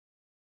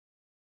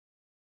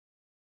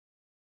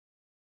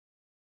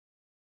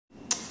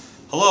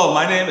Hello,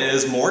 my name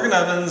is Morgan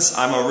Evans.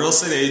 I'm a real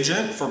estate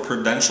agent for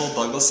Prudential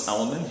Douglas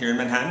Elliman here in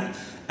Manhattan,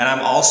 and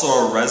I'm also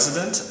a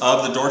resident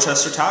of the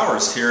Dorchester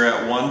Towers here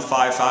at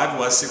 155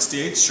 West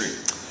 68th Street.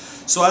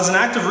 So as an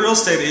active real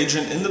estate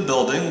agent in the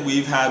building,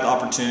 we've had the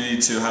opportunity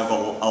to have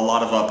a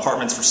lot of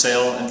apartments for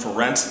sale and for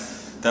rent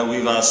that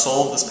we've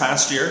sold this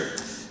past year.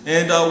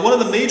 And one of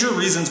the major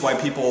reasons why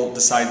people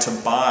decide to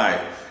buy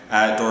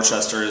at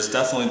Dorchester is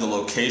definitely the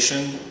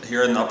location.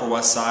 Here in the Upper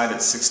West Side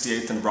at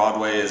 68th and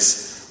Broadway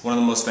is one of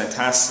the most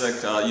fantastic,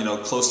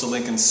 close to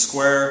Lincoln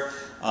Square,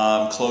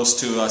 close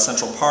to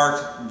Central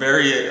Park,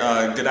 very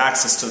good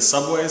access to the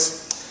subways.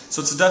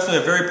 So it's definitely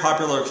a very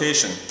popular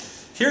location.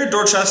 Here at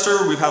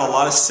Dorchester, we've had a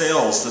lot of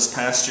sales this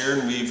past year,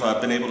 and we've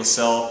been able to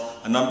sell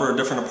a number of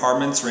different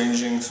apartments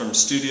ranging from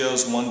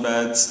studios, one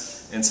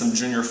beds, and some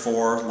junior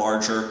floor,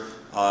 larger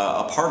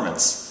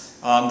apartments.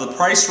 The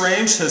price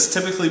range has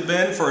typically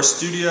been for a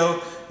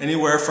studio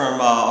anywhere from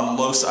on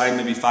the low side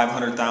maybe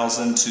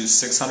 $500,000 to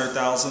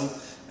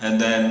 $600,000. And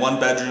then one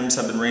bedrooms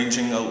have been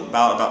ranging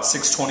about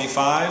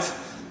 $625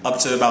 up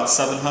to about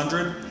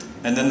 $700.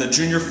 And then the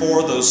junior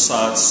floor, those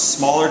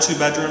smaller two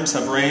bedrooms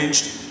have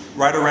ranged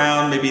right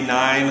around maybe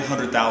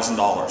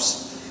 $900,000.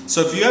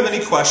 So if you have any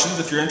questions,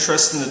 if you're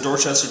interested in the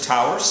Dorchester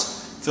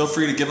Towers, feel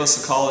free to give us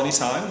a call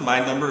anytime. My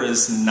number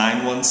is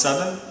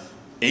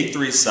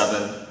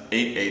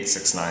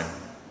 917-837-8869.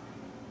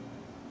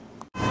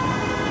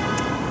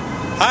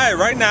 Hi,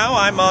 right now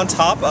I'm on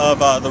top of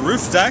the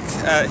roof deck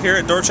here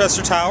at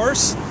Dorchester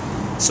Towers.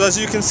 So as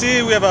you can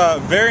see, we have a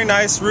very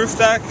nice roof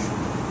deck.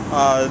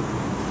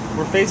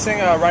 We're facing,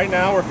 right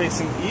now we're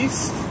facing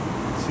east.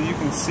 So you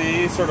can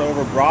see sort of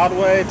over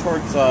Broadway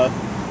towards the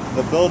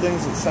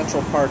buildings at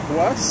Central Park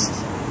West.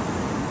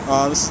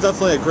 This is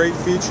definitely a great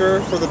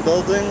feature for the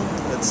building.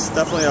 It's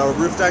definitely a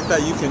roof deck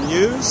that you can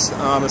use,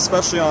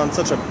 especially on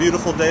such a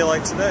beautiful day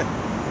like today.